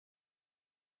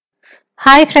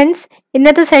Hi friends,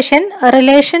 ഇന്നത്തെ session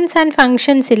relations and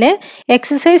ഫങ്ഷൻസിലെ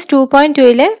exercise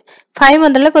 2.2 5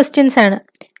 മുതലുള്ള questions ആണ്.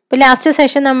 ഇപ്പോൾ ലാസ്റ്റ്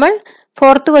സെഷൻ നമ്മൾ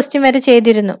 4th ക്വസ്റ്റ്യൻ വരെ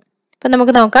ചെയ്തിരുന്നു. അപ്പോൾ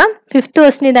നമുക്ക് നോക്കാം. 5th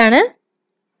ക്വസ്റ്റ്യൻ ഇതാണ്.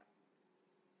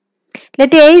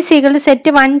 Let A is equal to set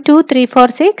 1 2 3 4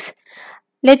 6.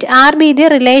 Let R be the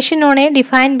relation on A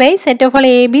defined by set of all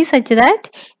A B such that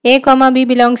A comma B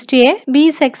belongs to A. B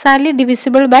is exactly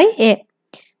divisible by A.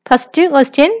 First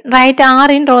question, write R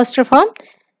in roster form.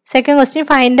 Second question,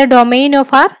 find the domain of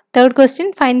R. Third question,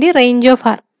 find the range of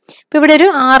R. ഇപ്പോൾ ഇവിടെ ഒരു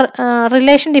R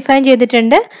relation define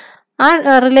ചെയ്തിട്ടുണ്ട്. ആ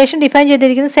relation define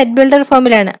ചെയ്തിരിക്കുന്നത് set builder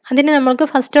ഫോമിലാണ്. അതിന് നമ്മൾക്ക്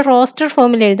first roster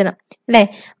ഫോമിൽ എഴുതണം അല്ലേ.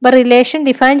 അപ്പോൾ റിലേഷൻ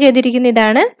ഡിഫൈൻ ചെയ്തിരിക്കുന്ന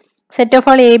ഇതാണ്. Set of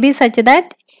all A be such that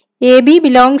A B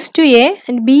belongs to A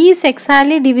and B is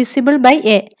exactly divisible by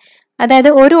A. അതായത്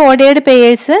ഒരു ഓർഡേർഡ്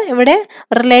പെയേഴ്സ് ഇവിടെ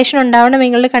റിലേഷൻ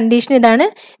ഉണ്ടാവണമെന്നുള്ള കണ്ടീഷൻ ഇതാണ്.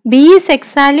 B is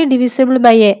exactly divisible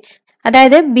by A.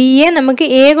 അതായത് B A നമുക്ക്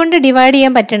A കൊണ്ട് divide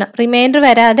ചെയ്യാൻ പറ്റണം. Reminder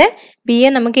വരാതെ ബി എ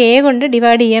നമുക്ക് എ കൊണ്ട്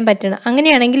ഡിവൈഡ് ചെയ്യാൻ പറ്റണം.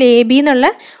 അങ്ങനെയാണെങ്കിൽ എ ബി എന്നുള്ള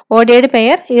ഓർഡേർഡ്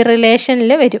പെയർ ഈ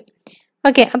റിലേഷനിൽ വരും.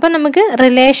 ഓക്കെ, അപ്പം നമുക്ക്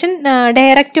റിലേഷൻ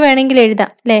ഡയറക്റ്റ് വേണമെങ്കിൽ എഴുതാം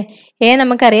അല്ലേ. എ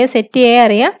നമുക്കറിയാം, സെറ്റ് എ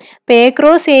അറിയാം. അപ്പം എ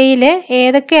ക്രോസ് എയിലെ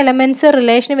ഏതൊക്കെ എലമെന്റ്സ്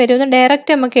റിലേഷൻ വരുമെന്ന്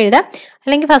ഡയറക്റ്റ് നമുക്ക് എഴുതാം.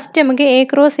 അല്ലെങ്കിൽ ഫസ്റ്റ് നമുക്ക് എ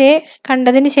ക്രോസ് എ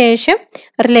കണ്ടതിന് ശേഷം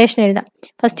റിലേഷൻ എഴുതാം.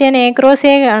 ഫസ്റ്റ് ഞാൻ എ ക്രോസ്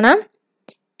എ കാണാം.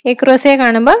 എ ക്രോസ് എ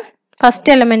കാണുമ്പോൾ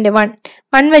ഫസ്റ്റ് എലമെന്റ്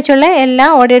 1 വെച്ചുള്ള എല്ലാ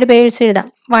ഓർഡേർഡ് പെയേഴ്സ് എഴുതാം.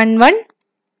 1 1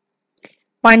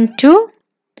 1 2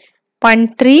 1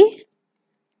 3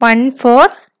 1 4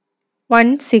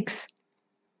 1 6.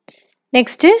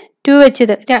 നെക്സ്റ്റ് 2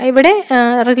 വെച്ചത് ഇവിടെ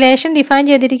റിലേഷൻ ഡിഫൈൻ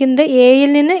ചെയ്തിരിക്കുന്നത് എയിൽ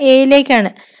നിന്ന് എയിലേക്കാണ്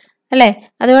അല്ലേ.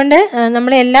 അതുകൊണ്ട്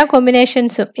നമ്മൾ എല്ലാ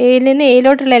കോമ്പിനേഷൻസും എയിൽ നിന്ന്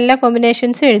എയിലോട്ടുള്ള എല്ലാ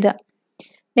കോമ്പിനേഷൻസും എഴുതുക.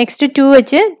 നെക്സ്റ്റ് 2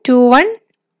 വെച്ച് 2 1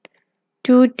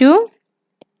 2 2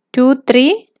 2 3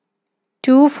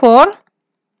 2 4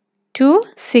 2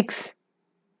 6.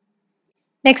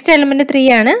 നെക്സ്റ്റ് എലമെന്റ് 3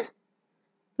 ആണ്.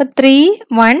 അപ്പോൾ 3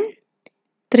 1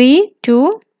 3 2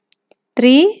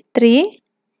 3 3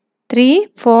 3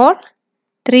 4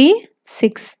 3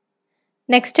 6.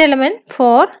 Next element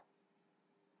 4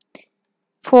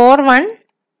 4 1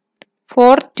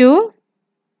 4 2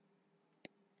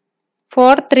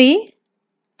 4 3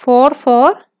 4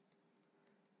 4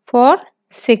 4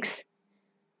 6.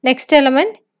 നെക്സ്റ്റ്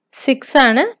എലമെന്റ് 6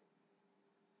 ആണ്.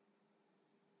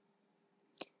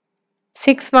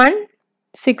 6 1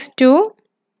 6 2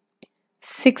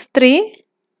 6 3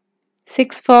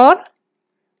 6 4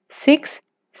 6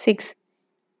 6.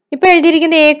 ഇപ്പൊ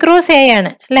എഴുതിയിരിക്കുന്നത് എ ക്രോസ് എ ആണ്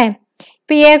അല്ലേ.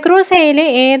 ഇപ്പൊ എ ക്രോസ് എയിൽ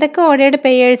ഏതൊക്കെ ഓർഡേർഡ്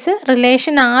പെയേഴ്സ്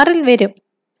റിലേഷൻ ആറിൽ വരും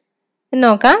എന്ന്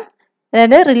നോക്കാം.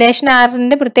 അതായത് റിലേഷൻ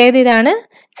ആറിന്റെ പ്രത്യേകത ഇതാണ്.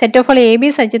 Set of all A be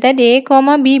such that A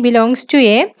comma B belongs to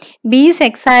A, B is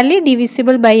exactly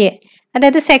divisible by A.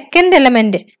 അതായത് second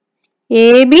element A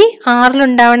B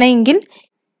ആറിലുണ്ടാവണമെങ്കിൽ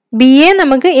B A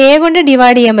നമുക്ക് എ കൊണ്ട്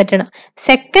ഡിവൈഡ് ചെയ്യാൻ പറ്റണം.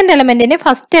 സെക്കൻഡ് എലമെന്റിനെ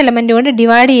ഫസ്റ്റ് എലമെന്റ് കൊണ്ട്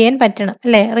divide ചെയ്യാൻ പറ്റണം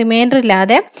അല്ലെ. Reminder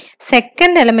ഇല്ലാതെ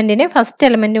സെക്കൻഡ് എലമെന്റിനെ ഫസ്റ്റ്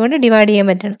എലമെന്റ് കൊണ്ട് ഡിവൈഡ് ചെയ്യാൻ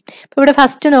പറ്റണം. ഇപ്പൊ ഇവിടെ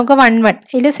ഫസ്റ്റ് നോക്കുക 1 1.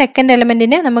 ഇതിൽ സെക്കൻഡ്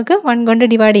എലമെന്റിനെ നമുക്ക് 1 കൊണ്ട്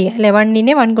ഡിവൈഡ് ചെയ്യാം അല്ലെ.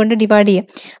 1നെ 1 കൊണ്ട് ഡിവൈഡ് ചെയ്യാം.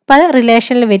 അപ്പൊ അത്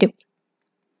റിലേഷനിൽ വരും.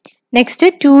 നെക്സ്റ്റ്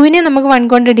 2നെ നമുക്ക്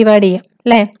 1 കൊണ്ട് ഡിവൈഡ് ചെയ്യാം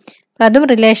അല്ലെ. അതും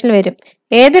റിലേഷനിൽ വരും.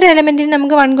 ഏതൊരു എലമെന്റിനും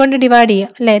നമുക്ക് 1 കൊണ്ട് ഡിവൈഡ് ചെയ്യാം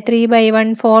അല്ലെ.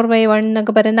 3/1 4/1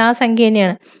 എന്നൊക്കെ പറയുന്ന ആ സംഖ്യ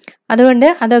തന്നെയാണ്. അതുകൊണ്ട്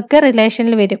അതൊക്കെ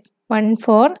റിലേഷനിൽ വരും. 1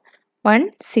 4 1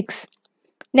 6.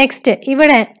 നെക്സ്റ്റ്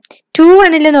ഇവിടെ 2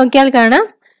 1 നോക്കിയാൽ കാണാം.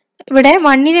 ഇവിടെ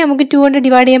 1നെ നമുക്ക് 2 കൊണ്ട്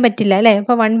ഡിവൈഡ് ചെയ്യാൻ പറ്റില്ല അല്ലെ.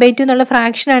 അപ്പൊ 1/2 എന്നുള്ള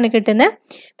ഫ്രാക്ഷൻ ആണ് കിട്ടുന്നത്.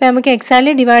 അപ്പൊ നമുക്ക്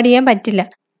എക്സാക്ട്ലി ഡിവൈഡ് ചെയ്യാൻ പറ്റില്ല.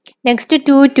 നെക്സ്റ്റ്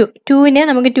 2 2 2നെ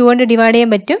നമുക്ക് 2 കൊണ്ട് ഡിവൈഡ്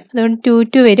ചെയ്യാൻ പറ്റും. അതുകൊണ്ട് 2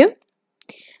 2 വരും.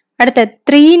 അടുത്ത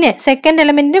 3നെ സെക്കൻഡ്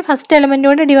എലമെന്റിന് ഫസ്റ്റ് എലമെന്റ്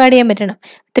കൊണ്ട് ഡിവൈഡ് ചെയ്യാൻ പറ്റണം.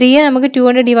 3യെ നമുക്ക് 2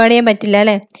 കൊണ്ട് ഡിവൈഡ് ചെയ്യാൻ പറ്റില്ല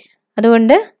അല്ലെ.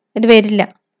 അതുകൊണ്ട് ഇത് വരില്ല.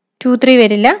 2 3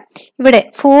 വരില്ല. ഇവിടെ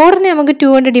 4നെ നമുക്ക് 2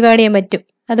 കൊണ്ട് ഡിവൈഡ് ചെയ്യാൻ പറ്റും.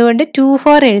 അതുകൊണ്ട് 2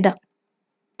 4 എഴുതാം.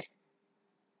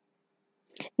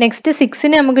 നെക്സ്റ്റ്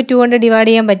 6നെ നമുക്ക് 2 കൊണ്ട് ഡിവൈഡ്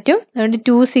ചെയ്യാൻ പറ്റും. അതുകൊണ്ട്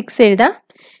 2 6 എഴുതാം.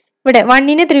 ഇവിടെ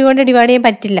 1നെ 3 കൊണ്ട് ഡിവൈഡ് ചെയ്യാൻ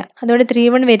പറ്റില്ല. അതുകൊണ്ട് 3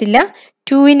 1 വരില്ല.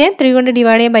 2നെ 3 കൊണ്ട്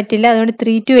ഡിവൈഡ് ചെയ്യാൻ പറ്റില്ല. അതുകൊണ്ട്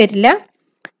 3 2 വരില്ല.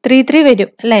 3 3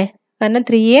 വരും അല്ലേ. കാരണം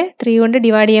 3യെ 3 കൊണ്ട്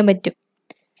ഡിവൈഡ് ചെയ്യാൻ പറ്റും.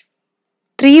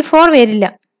 3 4 വരില്ല.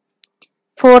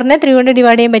 4നെ 3 കൊണ്ട്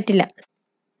ഡിവൈഡ് ചെയ്യാൻ പറ്റില്ല.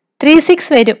 3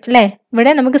 6 വരും അല്ലേ.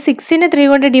 ഇവിടെ നമുക്ക് 6നെ 3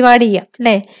 കൊണ്ട് ഡിവൈഡ് ചെയ്യാം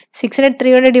അല്ലേ. 6നെ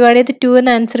 3 കൊണ്ട് ഡിവൈഡ് ചെയ്ത് 2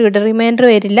 എന്ന ആൻസർ കിട്ടും. റിമൈൻഡർ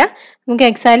വരില്ല. നമുക്ക്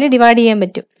എക്സാക്ട്ലി ഡിവൈഡ് ചെയ്യാൻ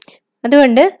പറ്റും.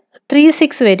 അതുകൊണ്ട് 3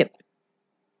 6 വരും.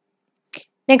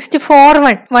 നെക്സ്റ്റ് 4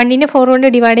 1. 1നെ 4 കൊണ്ട്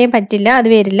ഡിവൈഡ് ചെയ്യാൻ പറ്റില്ല. അത്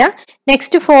വരില്ല.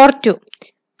 നെക്സ്റ്റ് 4 2.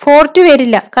 4 2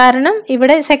 വരില്ല. കാരണം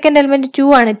ഇവിടെ സെക്കൻഡ് എലമെന്റ് 2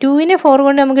 ആണ്. 2നെ 4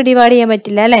 കൊണ്ട് നമുക്ക് ഡിവൈഡ് ചെയ്യാൻ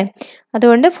പറ്റില്ല അല്ലെ.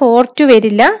 അതുകൊണ്ട് 4 2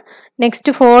 വരില്ല.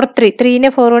 നെക്സ്റ്റ് 4 3. 3നെ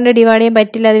 4 കൊണ്ട് ഡിവൈഡ് ചെയ്യാൻ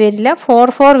പറ്റില്ല. അത് വരില്ല. 4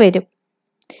 4 വരും.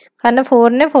 കാരണം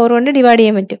 4നെ 4 കൊണ്ട് ഡിവൈഡ്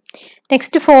ചെയ്യാൻ പറ്റും.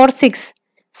 നെക്സ്റ്റ് 4 6.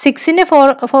 6നെ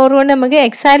 4 കൊണ്ട് നമുക്ക്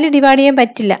എക്സാക്ട്ലി ഡിവൈഡ് ചെയ്യാൻ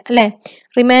പറ്റില്ല അല്ലേ,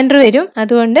 റിമൈൻഡർ വരും,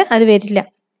 അതുകൊണ്ട് അത് വരില്ല.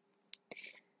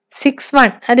 6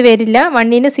 1 അത് വരില്ല,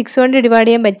 1നെ 6 കൊണ്ട് ഡിവൈഡ്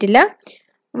ചെയ്യാൻ പറ്റില്ല.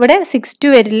 ഇവിടെ 6 2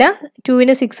 വരില്ല,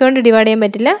 2നെ 6 കൊണ്ട് ഡിവൈഡ് ചെയ്യാൻ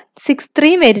പറ്റില്ല. 6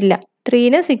 3 വരില്ല,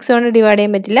 3നെ 6 കൊണ്ട് ഡിവൈഡ്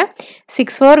ചെയ്യാൻ പറ്റില്ല.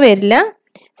 6 4 വരില്ല,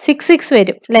 6 6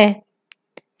 വരും അല്ലേ,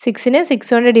 6നെ 6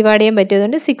 കൊണ്ട് ഡിവൈഡ് ചെയ്യാൻ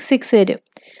പറ്റും, 6 6 വരും.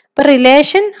 അപ്പൊ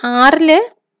റിലേഷൻ 6ല്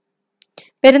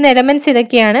വരുന്ന എലമെന്റ്സ്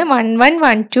ഇതൊക്കെയാണ്. 1 1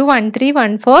 1 2 1 3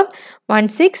 1 4 1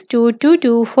 6 2 2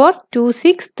 2 4 2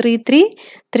 6 3 3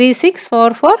 3 6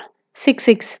 4 4 6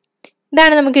 6.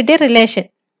 ഇതാണ് നമുക്ക് കിട്ടിയ റിലേഷൻ.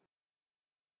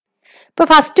 ഇപ്പൊ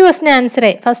ഫസ്റ്റ് ക്വസ്റ്റിന് ആൻസർ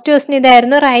ആയി. ഫസ്റ്റ് ക്വസ്റ്റിന്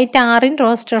ഇതായിരുന്നു, right are in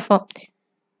roster form.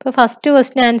 ഇപ്പൊ ഫസ്റ്റ്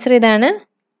ക്വസ്റ്റിന് ആൻസർ ഇതാണ്.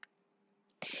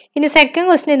 ഇനി സെക്കൻഡ്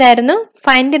ക്വസ്റ്റിന് ഇതായിരുന്നു,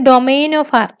 find the domain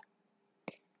of R.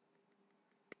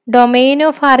 Domain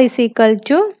of R is equal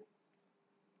to,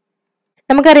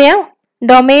 നമുക്കറിയാം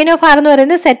ഡൊമെയിൻ ഓഫ് ആർ എന്ന്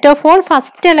പറയുന്നത് set of all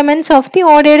first elements of the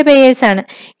ordered pairs ആണ്.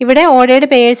 ഇവിടെ ordered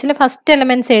പെയേഴ്സിൽ first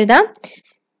elements എഴുതാം.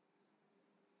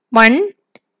 1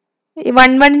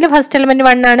 1 ഫസ്റ്റ് എലമെന്റ്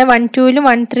 1 ആണ്, 1 2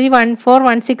 1 3 1 4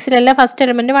 1 6 ഫസ്റ്റ്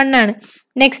എലമെന്റ് 1 ആണ്.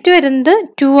 Next വരുന്നത്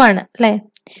 2 ആണ് അല്ലെ,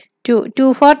 2 2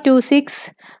 4 2 6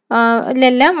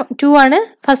 എല്ലാം 2 ആണ്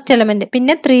ഫസ്റ്റ് എലമെന്റ്.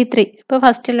 പിന്നെ 3 3, ഇപ്പൊ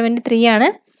ഫസ്റ്റ് എലമെന്റ് 3 ആണ്.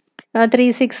 3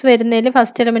 6 വരുന്നതിൽ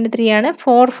ഫസ്റ്റ് എലമെന്റ് 3 ആണ്.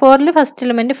 4 4 ഫസ്റ്റ്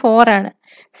എലമെന്റ് 4 ആണ്.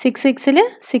 6 6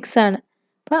 6 ആണ്.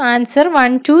 അപ്പൊ ആൻസർ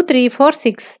 1 2 3 4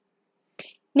 6.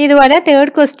 ഇനി ഇതുപോലെ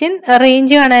third question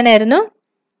range കാണാനായിരുന്നു.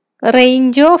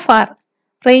 Range of R.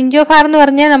 Range of R എന്ന്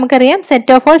പറഞ്ഞാൽ നമുക്കറിയാം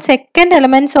set of all second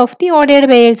elements of the ordered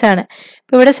pairs ആണ്.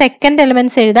 ഇപ്പൊ ഇവിടെ സെക്കൻഡ്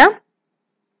എലമെന്റ്സ് എഴുതാം.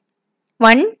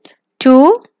 1 2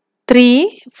 3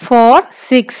 4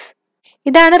 6.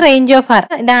 ഇതാണ് റേഞ്ച് ഓഫ് ആർ.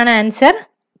 ഇതാണ് answer.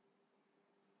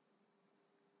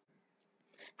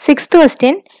 Sixth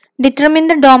question, determine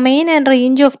the domain and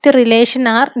range of the relation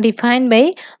R defined by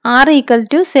R equal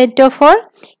to set of all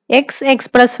x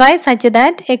plus 5 such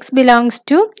that x belongs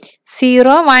to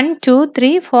 0 1 2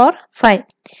 3 4 5.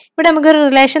 ഇവിടെ നമുക്കൊരു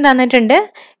relation തന്നിട്ടുണ്ട്.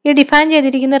 ഈ define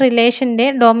ചെയ്തിരിക്കുന്ന റിലേഷന്റെ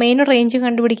ഡൊമെയിനും റേഞ്ചും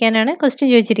കണ്ടുപിടിക്കാനാണ് question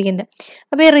ചോദിച്ചിരിക്കുന്നത്.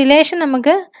 അപ്പോൾ ഈ relation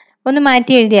നമുക്ക് ഒന്ന്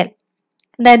മാറ്റി എഴുതിയാൽ,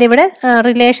 അതായത് ഇവിടെ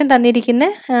റിലേഷൻ തന്നിരിക്കുന്ന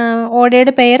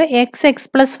ഓർഡേർഡ് പെയർ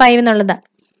x plus 5 എന്നുള്ളതാണ്.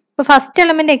 അപ്പോൾ ഫസ്റ്റ്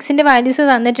എലമെന്റ് എക്സിന്റെ വാല്യൂസ്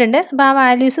തന്നിട്ടുണ്ട്. അപ്പോൾ ആ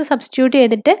വാല്യൂസ് സബ്സ്റ്റിറ്റ്യൂട്ട്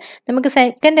ചെയ്തിട്ട് നമുക്ക്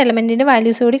സെക്കൻഡ് എലമെന്റിന്റെ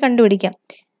വാല്യൂസ് കൂടി കണ്ടുപിടിക്കാം.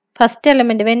 First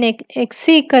element when X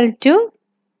equal to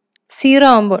 0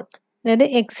 ആകുമ്പോൾ, അതായത്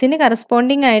എക്സിന്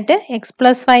കറസ്പോണ്ടിങ് ആയിട്ട് X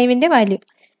plus 5ന്റെ value,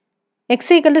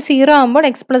 X equal to 0 ആകുമ്പോൾ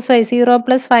X plus 5 0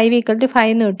 plus 5 equal to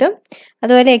 5 എന്ന് കിട്ടും.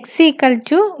 അതുപോലെ എക്സ് ഈക്വൽ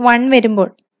ടു 1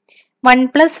 വരുമ്പോൾ 1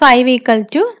 plus 5 equal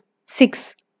to 6,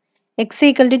 X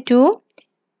equal to 2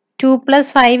 2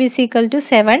 plus 5 is equal to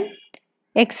 7,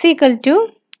 x equal to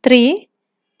 3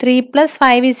 3 plus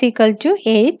 5 is equal to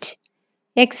 8,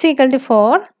 x equal to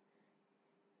 4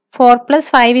 4 plus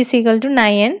 5 is equal to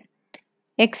 9,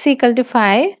 x equal to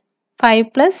 5 5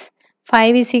 plus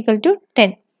 5 is equal to 10.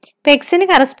 ഇപ്പോൾ എക്സിന്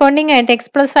corresponding ആയിട്ട്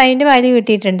X plus 5ന്റെ value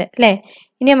കിട്ടിയിട്ടുണ്ട് അല്ലേ.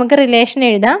 ഇനി നമുക്ക് relation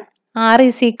എഴുതാം. R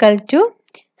is equal to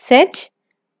set,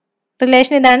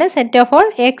 relation ഇതാണ്, set of all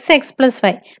X plus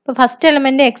 5. ഇപ്പോൾ ഫസ്റ്റ്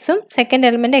എലമെന്റ് എക്സും സെക്കൻഡ്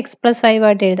എലമെന്റ് എക്സ് പ്ലസ് 5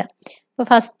 ആയിട്ട് എഴുതാം.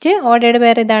 ഫസ്റ്റ് ഓർഡേർഡ്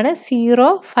പെയർ ഇതാണ് 0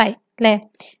 5 അല്ലേ,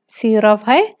 0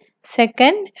 5.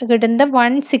 സെക്കൻഡ് കിട്ടുന്നത്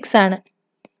 1 6 ആണ്,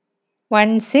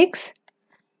 1 6.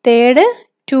 തേർഡ്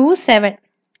 2 7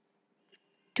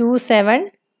 2 7.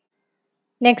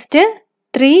 നെക്സ്റ്റ്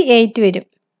 3 8 വരും,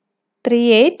 3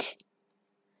 8.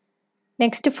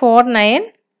 നെക്സ്റ്റ് 4 9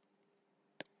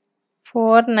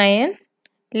 4 9.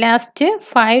 ലാസ്റ്റ്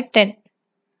 5 10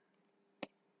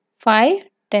 5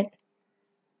 10.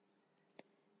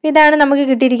 ഇതാണ് നമുക്ക്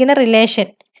കിട്ടിയിരിക്കുന്ന റിലേഷൻ.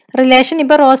 റിലേഷൻ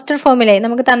ഇപ്പോൾ റോസ്റ്റർ ഫോമിലായി.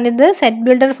 നമുക്ക് തന്നത് സെറ്റ്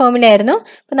ബിൽഡർ ഫോമിലായിരുന്നു,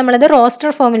 അപ്പോൾ നമ്മളത് റോസ്റ്റർ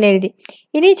ഫോമിൽ എഴുതി.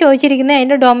 ഇനി ചോദിച്ചിരിക്കുന്നത്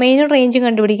അതിൻ്റെ ഡൊമെയിനും റേഞ്ചും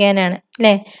കണ്ടുപിടിക്കാനാണ്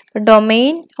അല്ലേ.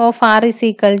 Domain of R is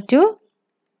equal to,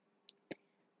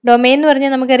 domain എന്ന്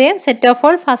പറഞ്ഞാൽ നമുക്കറിയാം set of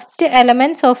all first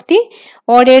elements of the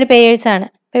ordered pairs ആണ്.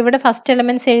 അപ്പോൾ ഇവിടെ ഫസ്റ്റ്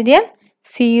എലമെന്റ്സ് എഴുതിയാൽ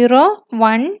 0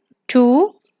 1 2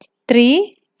 3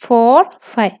 4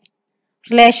 5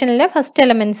 റിലേഷനിലെ ഫസ്റ്റ്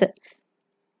എലമെന്റ്സ്.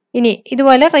 ഇനി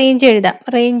ഇതുപോലെ റേഞ്ച് എഴുതാം.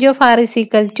 Range of R is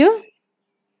equal to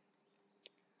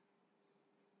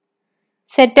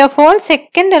set of all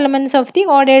second elements of the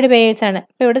ordered pairs ആണ്.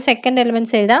 അപ്പോൾ ഇവിടെ സെക്കൻഡ്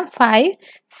എലമെന്റ്സ് എഴുതാം. 5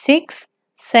 6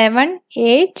 7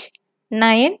 8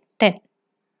 9 10.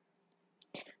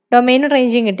 ഡൊമെയിനും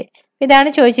റേഞ്ചും കിട്ടി. ഇതാണ്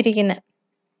ചോദിച്ചിരിക്കുന്നത്.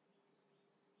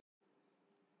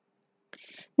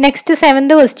 Next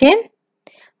seventh question,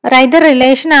 write the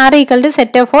relation R equal to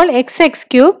set of all X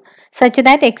cube such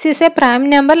that x is a prime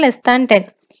number less than 10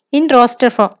 in roster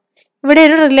form. ഇവിടെ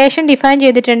ഒരു relation define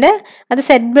ചെയ്തിട്ടുണ്ട്. അത്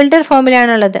സെറ്റ് ബിൽഡർ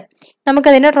ഫോമിലാണുള്ളത്.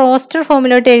 നമുക്കതിനെ roster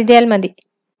ഫോമിലോട്ട് എഴുതിയാൽ മതി.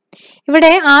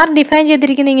 ഇവിടെ R define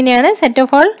ചെയ്തിരിക്കുന്നത് ഇങ്ങനെയാണ്, set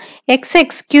of all X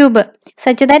X cube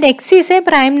such that X is A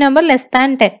prime number less than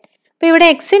 10. അപ്പോൾ ഇവിടെ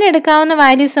എക്സിന് എടുക്കാവുന്ന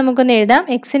വാല്യൂസ് നമുക്കൊന്ന് എഴുതാം.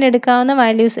 എക്സിന് എടുക്കാവുന്ന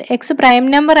വാല്യൂസ്, എക്സ് പ്രൈം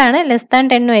നമ്പർ ആണ്, ലെസ് ദാൻ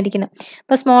 10 ആയിരിക്കണം.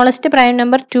 അപ്പോൾ സ്മോളസ്റ്റ് പ്രൈം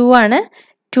നമ്പർ 2 ആണ്.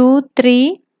 2, 3,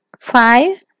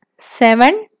 5,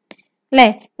 7 അല്ലേ,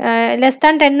 ലെസ്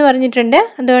ദാൻ 10 എന്ന് പറഞ്ഞിട്ടുണ്ട്.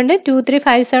 അതുകൊണ്ട് 2, 3,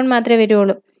 5, 7 മാത്രമേ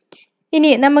വരുള്ളൂ. ഇനി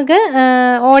നമുക്ക്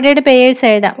ഓർഡേർഡ് പേയേഴ്സ്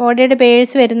എഴുതാം. ഓർഡേർഡ്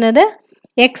പേയേഴ്സ് വരുന്നത്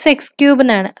എക്സ് എക്സ് ക്യൂബ്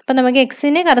എന്നാണ്. അപ്പം നമുക്ക്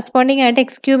എക്സിന് കറസ്പോണ്ടിങ് ആയിട്ട്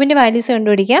എക്സ് ക്യൂബിൻ്റെ വാല്യൂസ്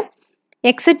കണ്ടുപിടിക്കാം.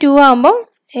 എക്സ് 2 ആകുമ്പോൾ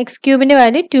X ക്യൂബിൻ്റെ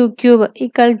value 2 cube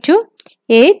equal to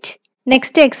 8.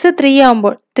 Next X 3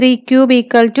 ആകുമ്പോൾ 3 cube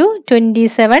equal to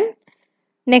 27.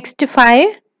 Next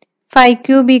 5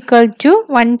 cube equal to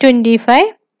 125.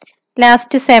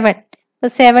 Last 7.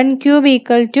 അപ്പോൾ 7 ക്യൂബ്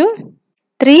ഈക്വൽ ടു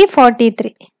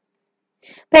 343.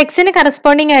 അപ്പോൾ എക്സിന്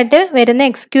കറസ്പോണ്ടിങ് ആയിട്ട് വരുന്ന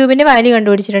എക്സ് ക്യൂബിൻ്റെ വാല്യൂ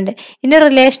കണ്ടുപിടിച്ചിട്ടുണ്ട്. ഇനി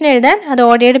റിലേഷൻ എഴുതാൻ അത്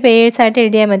ഓർഡേർഡ് പേയേഴ്സ് ആയിട്ട്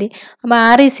എഴുതിയാൽ മതി. അപ്പോൾ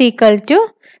R is equal to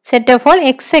set of all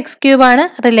X X cube ആണ്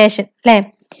റിലേഷൻ അല്ലേ.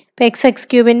 അപ്പോൾ എക്സ് എക്സ്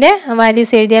ക്യൂബിൻ്റെ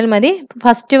വാല്യൂസ് എഴുതിയാൽ മതി.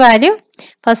 First value,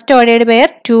 first ordered pair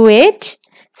 28,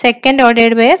 second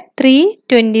ordered pair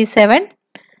 327,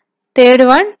 third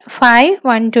one 5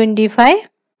 125,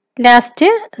 last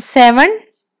 7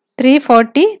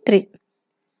 343.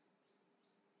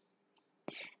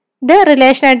 ഇത്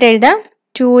റിലേഷൻ ആയിട്ട് എഴുതാം.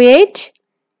 28,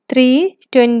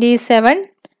 327,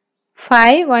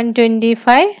 5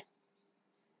 125,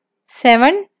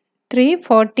 7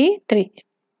 343.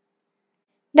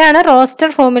 ഇതാണ് റോസ്റ്റർ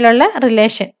ഫോമിലുള്ള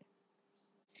relation.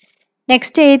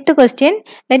 Next 8th question.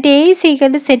 Let A is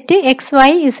equal to set x,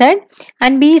 y, z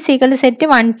and B is equal to set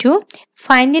 1, 2.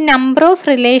 Find the number of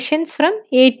relations from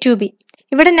A to B.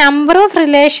 ഇവിടെ number of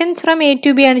relations from A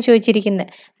to B ആണ്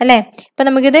ചോദിച്ചിരിക്കുന്നത് അല്ലേ. ഇപ്പം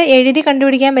നമുക്കിത് എഴുതി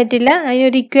കണ്ടുപിടിക്കാൻ പറ്റില്ല,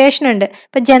 അതിനൊരു ഇക്വേഷൻ ഉണ്ട്.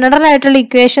 ഇപ്പം ജനറൽ ആയിട്ടുള്ള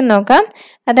ഇക്വേഷൻ നോക്കാം.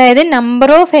 അതായത്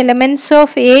number of elements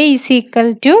of A is equal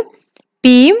to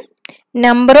P,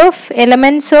 number of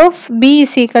elements of B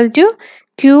is equal to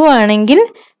Q ആണെങ്കിൽ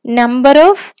number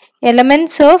of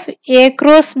elements of A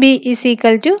cross B is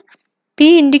equal to P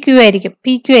into Q ആയിരിക്കും,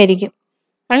 PQ ആയിരിക്കും.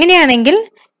 അങ്ങനെയാണെങ്കിൽ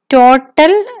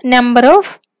total number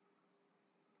of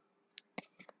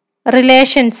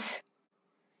relations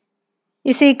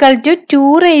is equal to 2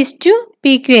 raised to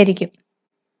PQ ആയിരിക്കും.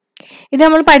 ഇത്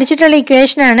നമ്മൾ പഠിച്ചിട്ടുള്ള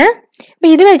equation ആണ്. അപ്പം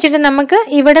ഇത് വെച്ചിട്ട് നമുക്ക്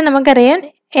ഇവിടെ നമുക്കറിയാം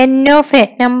N of A,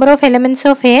 number of elements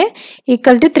of A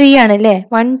equal to 3 ആണ് അല്ലേ.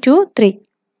 1, 2, 3.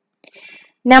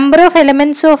 Number of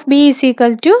elements of B is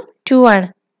equal to 2 ആണ്.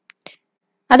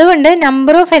 അതുകൊണ്ട്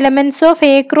number of elements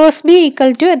of A cross B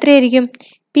equal to എത്രയായിരിക്കും,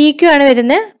 PQ ആണ്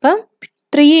വരുന്നത്. അപ്പം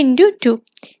 3 into 2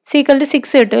 is equal to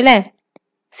 6 കിട്ടും അല്ലേ,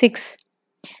 6.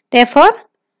 Therefore,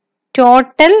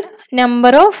 total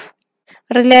number of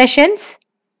relations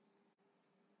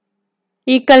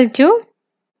equal to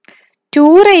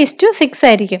 2 raised to 6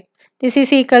 ആയിരിക്കും. This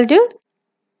is equal to,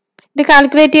 ഇത്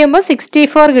കാൽക്കുലേറ്റ് ചെയ്യുമ്പോൾ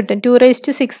 64 കിട്ടും. 2 raised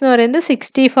to 6 എന്ന് പറയുന്നത്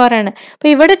 64 ആണ്. അപ്പോൾ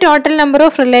ഇവിടെ ടോട്ടൽ നമ്പർ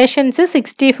ഓഫ് റിലേഷൻസ്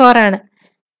 64 ആണ്.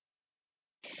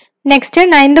 Next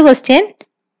 9th question.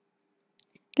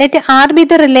 Let R be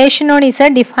the relation on Z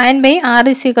defined by R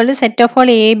is equal to set of all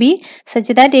A, B such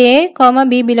that A,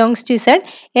 B belongs to Z.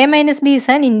 A minus B is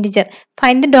an integer.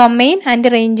 Find the domain and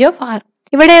the range of R.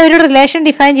 ഇവിടെ ഒരു relation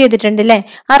define ചെയ്തിട്ടുണ്ട് അല്ലേ.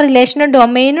 ആ റിലേഷൻ്റെ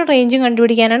ഡൊമൈനും റേഞ്ചും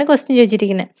കണ്ടുപിടിക്കാനാണ് question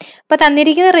ചോദിച്ചിരിക്കുന്നത്. അപ്പോൾ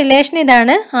തന്നിരിക്കുന്ന relation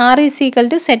ഇതാണ്. R is equal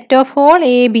to set of all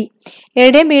A, B.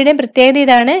 എയുടെയും ബിയുടെയും പ്രത്യേകത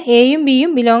ഇതാണ്. എയും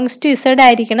ബിയും ബിലോങ്സ് ടു Z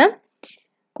ആയിരിക്കണം.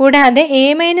 കൂടാതെ A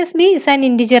minus B is an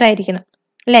integer ആയിരിക്കണം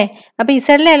അല്ലേ. അപ്പോൾ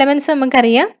ഇസഡിലെ എലമെന്റ്സ്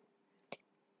നമുക്കറിയാം.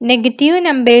 Negative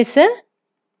numbers,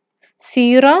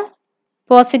 0,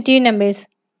 positive numbers.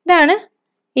 ഇതാണ്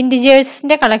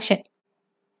ഇൻറ്റിജേഴ്സിന്റെ കളക്ഷൻ.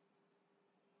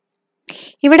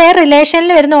 ഇവിടെ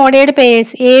റിലേഷനിൽ വരുന്ന ordered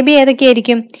payers A B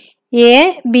ഏതൊക്കെയായിരിക്കും,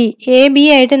 A B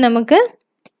ആയിട്ട് നമുക്ക്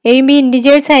എ ബി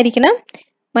ഇൻറ്റിജേഴ്സ് ആയിരിക്കണം.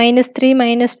 -3,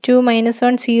 -2,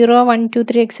 -1, 0, 1, 2,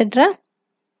 3 എക്സെട്ര.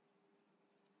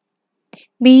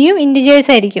 ബിയും ഇൻറ്റിജേഴ്സ്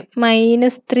ആയിരിക്കും.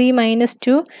 -3,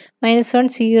 -2, -1,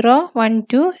 0, 1,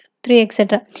 2, 3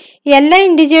 എക്സെട്ര. എല്ലാ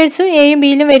ഇൻറ്റിജേഴ്സും എയും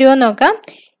ബിയിലും വരുമോ നോക്കാം.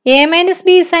 A minus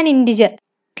B is an integer.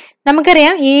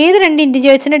 നമുക്കറിയാം ഏത് രണ്ട്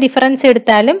ഇൻറ്റിജേഴ്സിന്റെ ഡിഫറൻസ്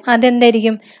എടുത്താലും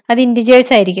അതെന്തായിരിക്കും, അത്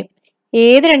ഇൻറ്റിജേഴ്സ് ആയിരിക്കും.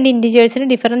 ഏത് രണ്ട് ഇൻറ്റിജേഴ്സിന്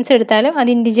ഡിഫറൻസ് എടുത്താലും അത്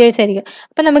ഇൻറ്റിജേഴ്സ് ആയിരിക്കും.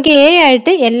 അപ്പം നമുക്ക് എ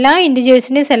ആയിട്ട് എല്ലാ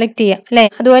ഇൻറ്റിജേഴ്സിനെയും സെലക്ട് ചെയ്യാം അല്ലേ.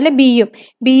 അതുപോലെ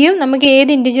ബിയും നമുക്ക്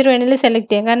ഏത് ഇൻറ്റിജർ വേണമെങ്കിലും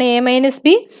സെലക്ട് ചെയ്യാം. കാരണം A minus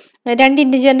B രണ്ട്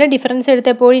ഇൻറ്റിജറിന്റെ ഡിഫറൻസ്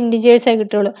എടുത്തപ്പോൾ ഇൻറ്റിജേഴ്സ് ആയി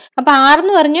കിട്ടുള്ളൂ. അപ്പം R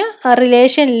എന്ന് പറഞ്ഞ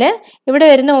റിലേഷനിൽ ഇവിടെ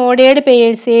വരുന്ന ഓർഡേർഡ്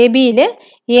പേയേഴ്സ് എ ബിയിൽ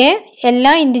എ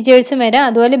എല്ലാ ഇൻറ്റിജേഴ്സും വരാം,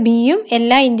 അതുപോലെ ബിയും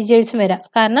എല്ലാ ഇൻറ്റിജേഴ്സും വരാം.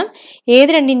 കാരണം ഏത്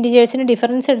രണ്ട് ഇൻറ്റിജേഴ്സിന്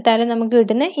ഡിഫറൻസ് എടുത്താലും നമുക്ക്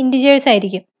കിട്ടുന്ന ഇൻറ്റിജേഴ്സ്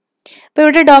ആയിരിക്കും. അപ്പോൾ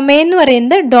ഇവിടെ ഡൊമൈൻ എന്ന്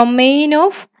പറയുന്നത് domain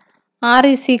of R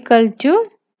is equal to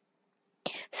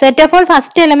set of all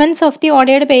first elements of the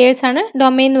ordered pairs ആണ്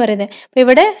ഡൊമൈൻ എന്ന് പറയുന്നത്. അപ്പൊ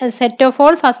ഇവിടെ set of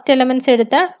all first elements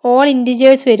എടുത്താൽ ഓൾ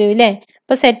ഇൻറ്റിജേഴ്സ് വരും അല്ലേ.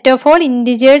 അപ്പൊ സെറ്റ് ഓഫ് ഓൾ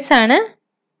ഇൻറ്റിജേഴ്സ് ആണ്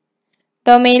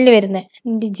ഡൊമൈനിൽ വരുന്നത്,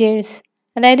 ഇൻറ്റിജേഴ്സ്,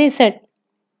 അതായത് Z.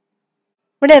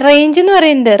 ഇവിടെ റേഞ്ച് എന്ന്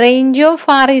പറയുന്നത് range of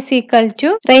R is equal to,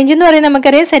 range എന്ന് പറയുന്നത്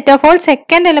നമുക്കറിയാം set of all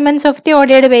second elements of the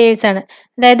ordered pairs ആണ്.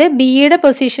 അതായത് ബിയുടെ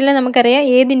പൊസിഷനിൽ നമുക്കറിയാം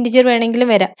ഏത് ഇൻറ്റിജർ വേണമെങ്കിലും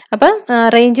വരാം. അപ്പം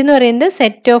റേഞ്ച് എന്ന് പറയുന്നത്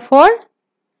സെറ്റ് ഓഫ് ഓൾ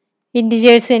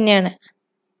ഇൻറ്റിജേഴ്സ് തന്നെയാണ്.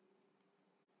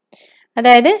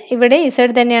 അതായത് ഇവിടെ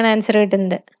Z തന്നെയാണ് ആൻസർ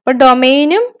കിട്ടുന്നത്. അപ്പൊ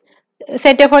ഡൊമൈനും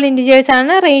സെറ്റ് ഓഫ് ഓൾ ഇൻറ്റിജേഴ്സ്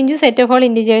ആണ്, റേഞ്ചും സെറ്റ് ഓഫ് ഓൾ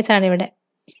ഇൻറ്റിജേഴ്സ് ആണ്. ഇവിടെ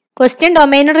ക്വസ്റ്റ്യൻ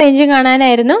ഡൊമൈനും റേഞ്ചും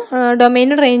കാണാനായിരുന്നു.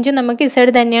 ഡൊമൈനും റേഞ്ചും നമുക്ക് Z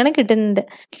തന്നെയാണ് കിട്ടുന്നത്.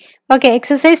 ഓക്കെ,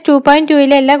 എക്സസൈസ്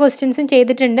 2.2 എല്ലാ ക്വസ്റ്റ്യൻസും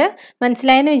ചെയ്തിട്ടുണ്ട്.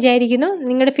 മനസ്സിലായെന്ന് വിചാരിക്കുന്നു.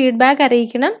 നിങ്ങളുടെ ഫീഡ്ബാക്ക്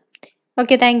അറിയിക്കണം.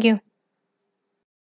 Okay, thank you.